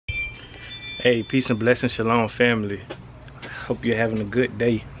Hey, peace and blessings, shalom family. Hope you're having a good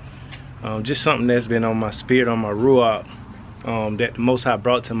day. Just something that's been on my spirit, on my ruach, that the Most High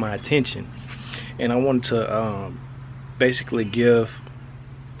brought to my attention. And I wanted to basically give,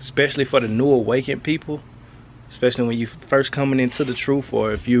 especially for the new awakened people, especially when you first coming into the truth,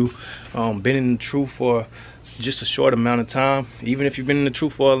 or if you been in the truth for just a short amount of time, even if you've been in the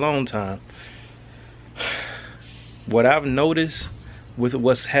truth for a long time. What I've noticed with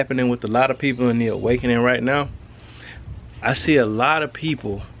what's happening with a lot of people in the awakening right now, I see a lot of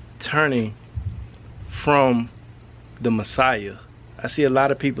people turning from the Messiah. I see a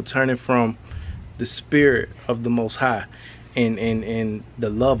lot of people turning from the spirit of the Most High and the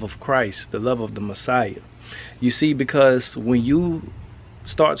love of Christ, the love of the Messiah. You see, because when you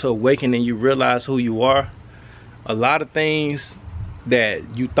start to awaken and you realize who you are, a lot of things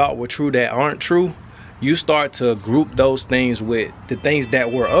that you thought were true that aren't true, you start to group those things with the things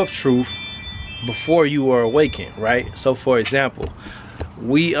that were of truth before you were awakened, right? So for example,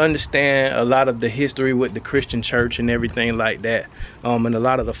 we understand a lot of the history with the Christian church and everything like that, and a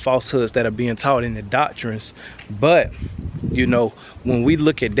lot of the falsehoods that are being taught in the doctrines. But you know, when we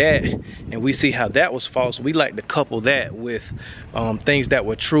look at that and we see how that was false, we like to couple that with things that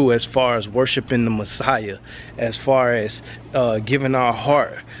were true, as far as worshiping the Messiah, as far as giving our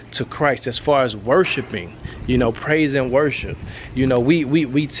heart to Christ, as far as worshiping, you know, praise and worship. You know,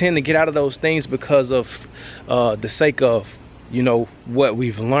 we tend to get out of those things because of the sake of, you know, what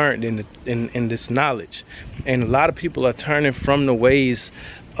we've learned in this knowledge. And a lot of people are turning from the ways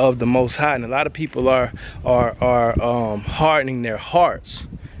of the Most High, and a lot of people are hardening their hearts,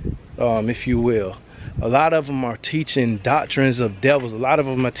 if you will. A lot of them are teaching doctrines of devils. A lot of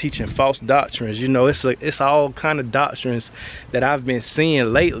them are teaching false doctrines. You know, it's all kind of doctrines that I've been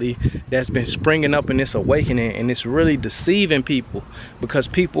seeing lately that's been springing up in this awakening, and it's really deceiving people, because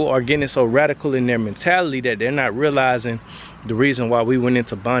people are getting so radical in their mentality that they're not realizing the reason why we went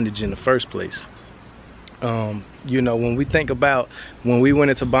into bondage in the first place. You know, when we think about when we went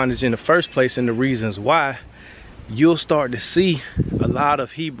into bondage in the first place and the reasons why, you'll start to see a lot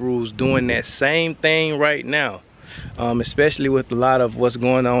of Hebrews doing that same thing right now, especially with a lot of what's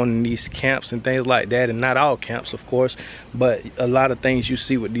going on in these camps and things like that. And not all camps, of course, but a lot of things you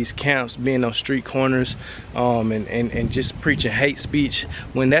see with these camps, being on street corners, and just preaching hate speech,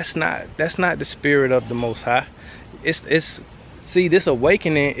 when that's not the spirit of the Most High. See, this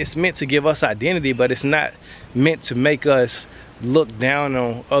awakening, it's meant to give us identity, but it's not meant to make us look down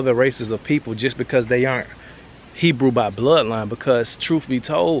on other races of people just because they aren't Hebrew by bloodline. Because truth be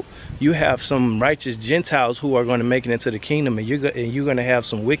told, you have some righteous Gentiles who are going to make it into the kingdom, and you're going to have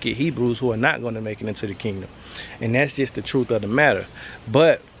some wicked Hebrews who are not going to make it into the kingdom. And that's just the truth of the matter.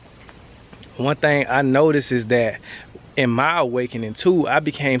 But one thing I noticed is that in my awakening too, I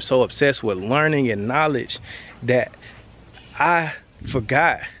became so obsessed with learning and knowledge that I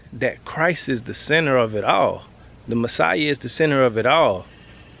forgot that Christ is the center of it all. The Messiah is the center of it all.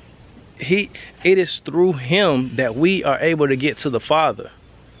 It is through him that we are able to get to the Father.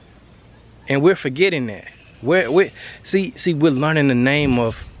 And we're forgetting that. See, we're learning the name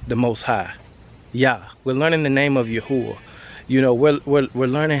of the Most High. Yah. We're learning the name of Yahuwah. You know, we're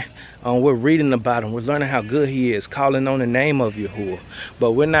learning, we're reading about him. We're learning how good he is, calling on the name of Yahuwah.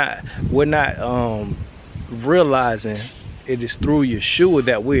 But we're not realizing it is through Yeshua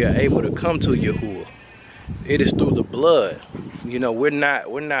that we are able to come to Yahuwah. It is through the blood. You know, we're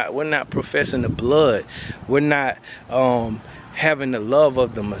not professing the blood. We're not having the love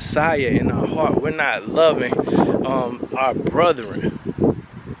of the Messiah in our heart. We're not loving our brethren.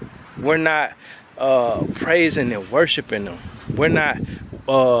 We're not praising and worshiping them. We're not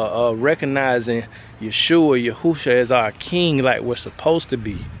recognizing Yeshua, Yahusha, as our king like we're supposed to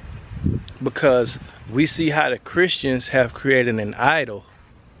be. Because we see how the Christians have created an idol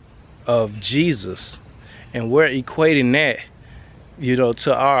of Jesus, and we're equating that, you know,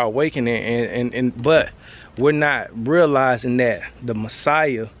 to our awakening, but we're not realizing that the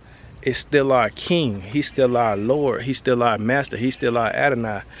Messiah is still our king. He's still our Lord. He's still our master. He's still our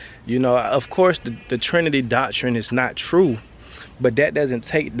Adonai. You know, of course the Trinity doctrine is not true, but that doesn't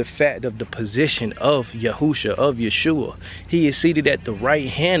take the fact of the position of Yahusha, of Yeshua. He is seated at the right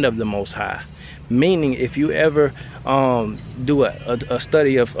hand of the Most High. Meaning, if you ever do a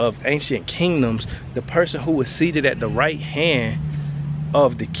study of ancient kingdoms, the person who was seated at the right hand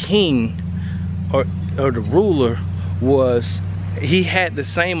of the king or the ruler he had the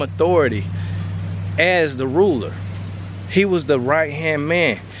same authority as the ruler. He was the right hand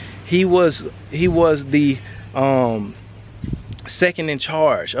man. He was the second in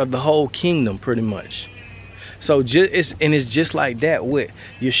charge of the whole kingdom, pretty much. So it's just like that with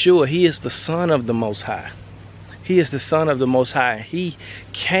Yeshua. He is the Son of the Most High. He is the Son of the Most High. He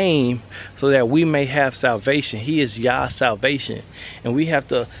came so that we may have salvation. He is Yah's salvation, and we have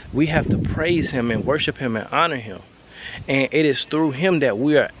to praise Him and worship Him and honor Him. And it is through Him that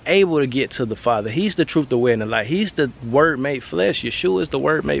we are able to get to the Father. He's the truth, the way, and the light. He's the Word made flesh. Yeshua is the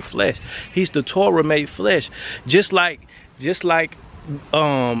Word made flesh. He's the Torah made flesh. Just like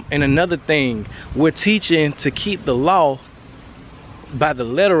and another thing, we're teaching to keep the law by the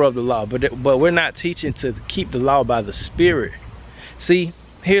letter of the law, but we're not teaching to keep the law by the Spirit. See,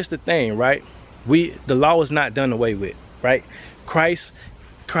 here's the thing, right? The law is not done away with, right? Christ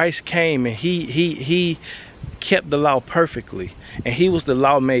came and he kept the law perfectly, and He was the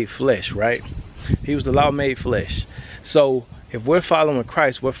law made flesh, right? He was the law made flesh. So if we're following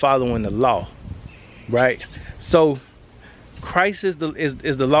Christ, we're following the law, right? So Christ is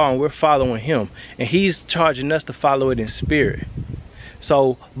the law, and we're following Him, and He's charging us to follow it in spirit.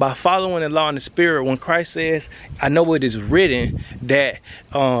 So by following the law in the Spirit, when Christ says, I know it is written that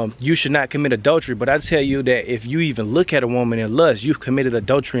you should not commit adultery, but I tell you that if you even look at a woman in lust, you've committed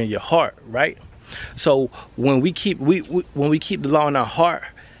adultery in your heart, right? So when we keep the law in our heart,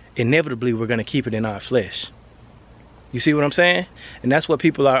 inevitably we're going to keep it in our flesh. You see what I'm saying? And that's what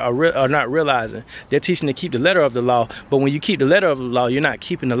people are not realizing. They're teaching to keep the letter of the law, but when you keep the letter of the law, you're not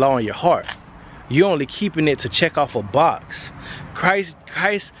keeping the law in your heart. You're only keeping it to check off a box. Christ,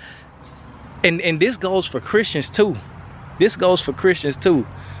 and this goes for Christians too. This goes for Christians too,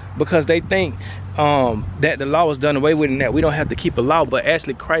 because they think that the law is done away with and that we don't have to keep the law. But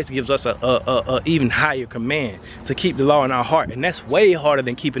actually, Christ gives us a even higher command to keep the law in our heart, and that's way harder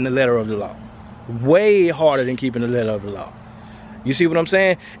than keeping the letter of the law. Way harder than keeping the letter of the law. You see what I'm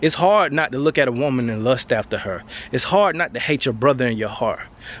saying? It's hard not to look at a woman and lust after her. It's hard not to hate your brother in your heart.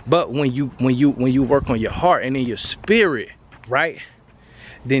 But when you work on your heart and in your spirit, right?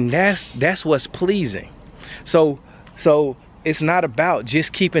 Then that's what's pleasing. So it's not about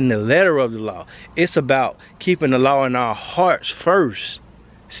just keeping the letter of the law. It's about keeping the law in our hearts first.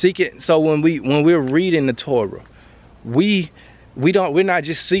 Seek it. So when we're reading the Torah, we're not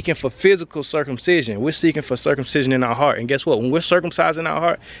just seeking for physical circumcision. We're seeking for circumcision in our heart. And guess what? When we're circumcised in our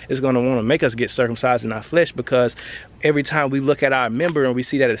heart, it's going to want to make us get circumcised in our flesh, because every time we look at our member and we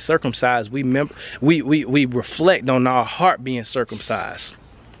see that it's circumcised, we reflect on our heart being circumcised.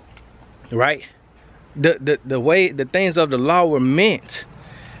 Right? The way the things of the law were meant,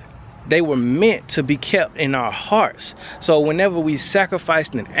 they were meant to be kept in our hearts. So whenever we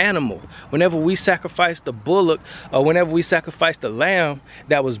sacrificed an animal, whenever we sacrificed the bullock, or whenever we sacrificed the lamb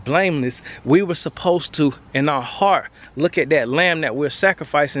that was blameless, we were supposed to, in our heart, look at that lamb that we're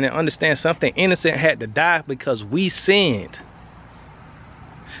sacrificing and understand something innocent had to die because we sinned.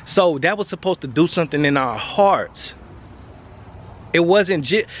 So that was supposed to do something in our hearts. It wasn't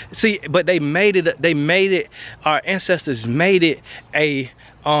just, see, but they made it, our ancestors made it a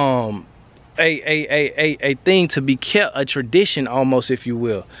thing to be kept, a tradition almost, if you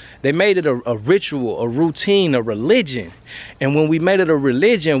will. They made it a ritual, a routine, a religion. And when we made it a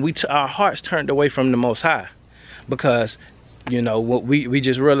religion, our hearts turned away from the Most High, because you know what, we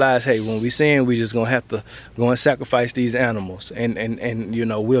just realized, hey, when we sin, we just gonna have to go and sacrifice these animals, and you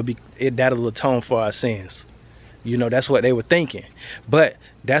know, that'll atone for our sins. You know, that's what they were thinking. But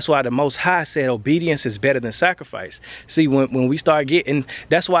that's why the Most High said obedience is better than sacrifice. See, when we start getting,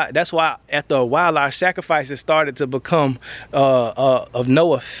 that's why after a while our sacrifices started to become of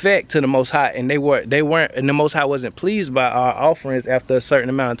no effect to the Most High, and they weren't, and the Most High wasn't pleased by our offerings after a certain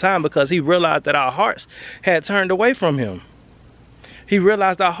amount of time, because He realized that our hearts had turned away from Him. He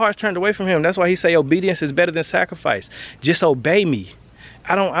realized our hearts turned away from Him. That's why He say obedience is better than sacrifice. Just obey me.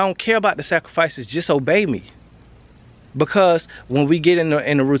 I don't care about the sacrifices. Just obey me. Because when we get in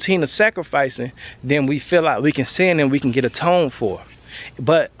the routine of sacrificing, then we feel like we can sin and we can get atoned for.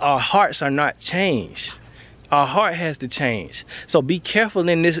 But our hearts are not changed. Our heart has to change. So be careful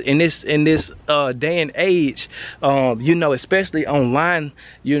in this day and age, you know, especially online,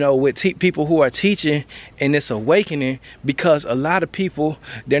 you know, with people who are teaching in this awakening, because a lot of people,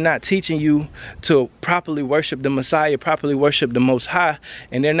 they're not teaching you to properly worship the Messiah, properly worship the Most High,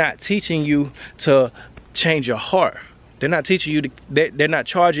 and they're not teaching you to change your heart. They're not teaching you they're not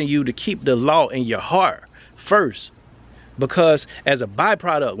charging you to keep the law in your heart first. Because as a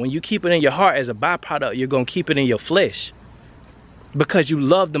byproduct, when you keep it in your heart as a byproduct, you're going to keep it in your flesh. Because you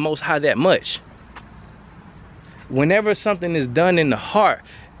love the Most High that much. Whenever something is done in the heart,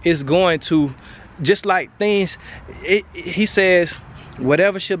 it's going to, just like things, He says,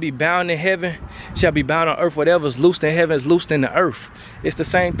 Whatever shall be bound in heaven shall be bound on earth. Whatever is loosed in heaven is loosed in the earth. It's the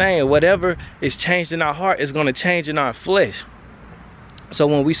same thing. Whatever is changed in our heart is going to change in our flesh. So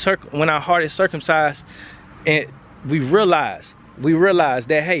when our heart is circumcised, and we realize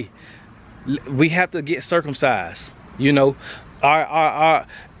that, hey, we have to get circumcised. You know,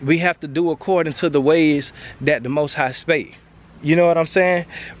 we have to do according to the ways that the Most High spake. You know what I'm saying?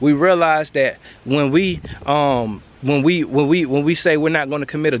 We realize that when we say we're not going to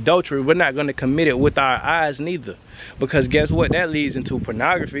commit adultery, we're not going to commit it with our eyes neither. Because guess what? That leads into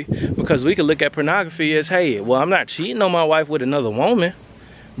pornography. Because we can look at pornography as, hey, well, I'm not cheating on my wife with another woman.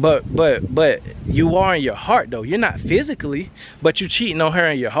 But you are in your heart though. You're not physically, but you're cheating on her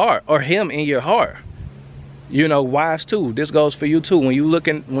in your heart, or him in your heart. You know, wives too. This goes for you too. When you're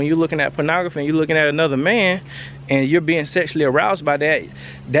looking at pornography and you're looking at another man and you're being sexually aroused by that,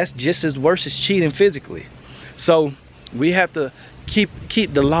 that's just as worse as cheating physically. So we have to keep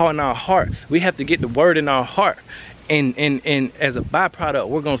the law in our heart. We have to get the word in our heart. And as a byproduct,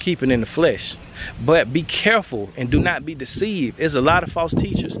 we're gonna keep it in the flesh. But be careful and do not be deceived. There's a lot of false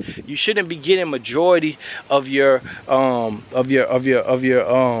teachers. You shouldn't be getting majority of your word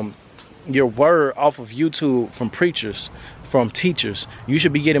off of YouTube from preachers, from teachers. You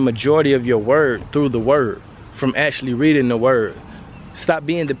should be getting majority of your word through the word, from actually reading the word. Stop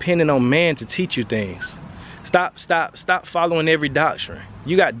being dependent on man to teach you things. Stop following every doctrine.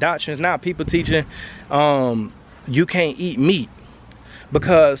 You got doctrines now, people teaching you can't eat meat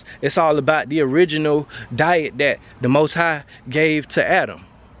because it's all about the original diet that the Most High gave to Adam,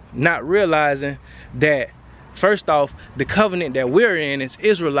 not realizing that first off, the covenant that we're in as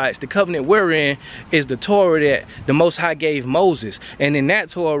Israelites, the covenant we're in is the Torah that the Most High gave Moses. And in that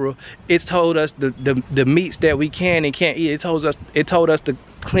Torah, it's told us the meats that we can and can't eat. It told us the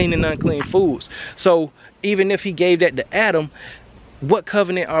clean and unclean foods. So even if he gave that to Adam, what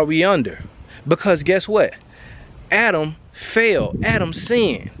covenant are we under? Because guess what? Adam failed. Adam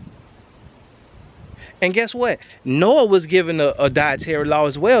sinned. And guess what? Noah was given a dietary law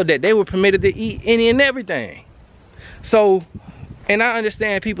as well, that they were permitted to eat any and everything. So, and I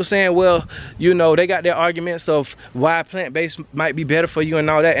understand people saying, well, you know, they got their arguments of why plant-based might be better for you and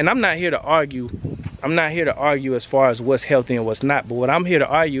all that. And I'm not here to argue. I'm not here to argue as far as what's healthy and what's not. But what I'm here to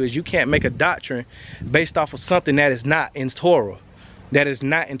argue is you can't make a doctrine based off of something that is not in Torah. That is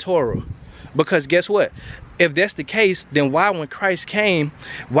not in Torah. Because guess what? If that's the case, then why, when Christ came,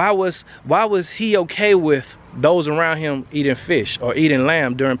 why was he okay with those around him eating fish or eating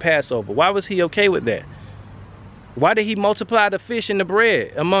lamb during Passover? Why was he okay with that? Why did he multiply the fish and the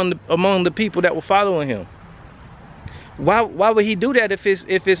bread among the people that were following him? Why would he do that if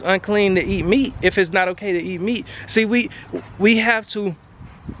it's unclean to eat meat? If it's not okay to eat meat? See, we have to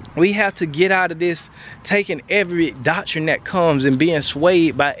get out of this taking every doctrine that comes and being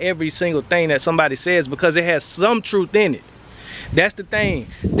swayed by every single thing that somebody says, because it has some truth in it. That's the thing.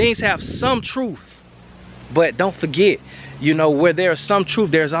 Things have some truth. But don't forget, you know, where there's some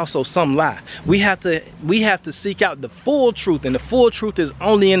truth, there's also some lie. We have to seek out the full truth, and the full truth is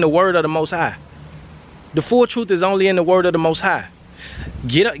only in the word of the Most High. The full truth is only in the word of the Most High.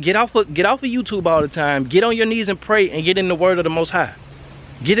 Get off of YouTube all the time. Get on your knees and pray and get in the word of the Most High.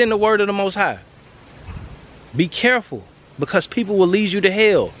 Get in the word of the Most High. Be careful, because people will lead you to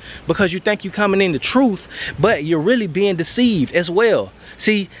hell because you think you're coming in the truth, but you're really being deceived as well.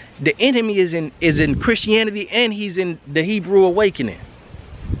 See, the enemy is in Christianity, and he's in the Hebrew awakening,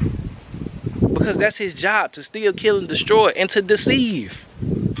 because that's his job, to steal, kill, and destroy, and to deceive.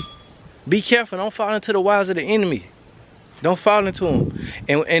 Be careful. Don't fall into the wiles of the enemy. Don't fall into them.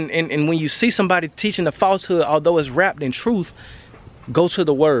 And when you see somebody teaching a falsehood, although it's wrapped in truth, go to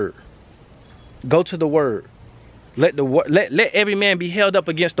the word. Go to the word. Let every man be held up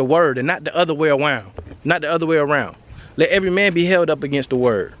against the word, and not the other way around. Not the other way around. Let every man be held up against the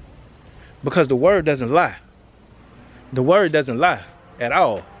word, because the word doesn't lie. The word doesn't lie at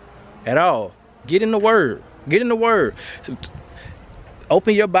all. At all. Get in the word. Get in the word.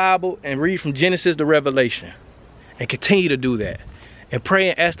 Open your Bible and read from Genesis to Revelation, and continue to do that, and pray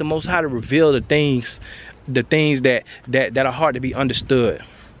and ask the Most High to reveal the things that are hard to be understood.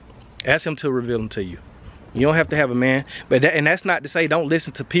 Ask him to reveal them to you. You don't have to have a man, and that's not to say don't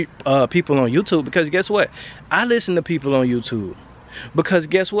listen to people on YouTube, because guess what? I listen to people on YouTube, because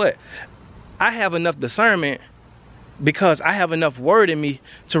guess what? I have enough discernment, because I have enough word in me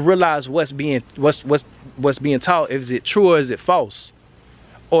to realize what's being taught. Is it true or is it false?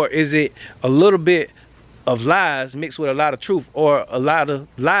 Or is it a little bit of lies mixed with a lot of truth, or a lot of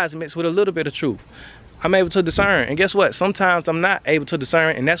lies mixed with a little bit of truth? I'm able to discern. And guess what? Sometimes I'm not able to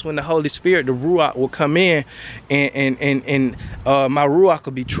discern, and that's when the Holy Spirit, the Ruach, will come in, and my Ruach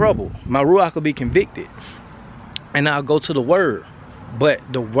will be troubled. My Ruach will be convicted. And I'll go to the Word. But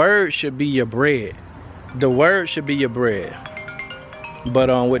the Word should be your bread. The Word should be your bread. But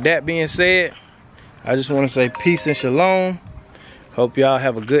with that being said, I just want to say peace and shalom. Hope y'all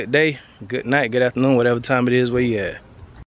have a good day, good night, good afternoon, whatever time it is where you at.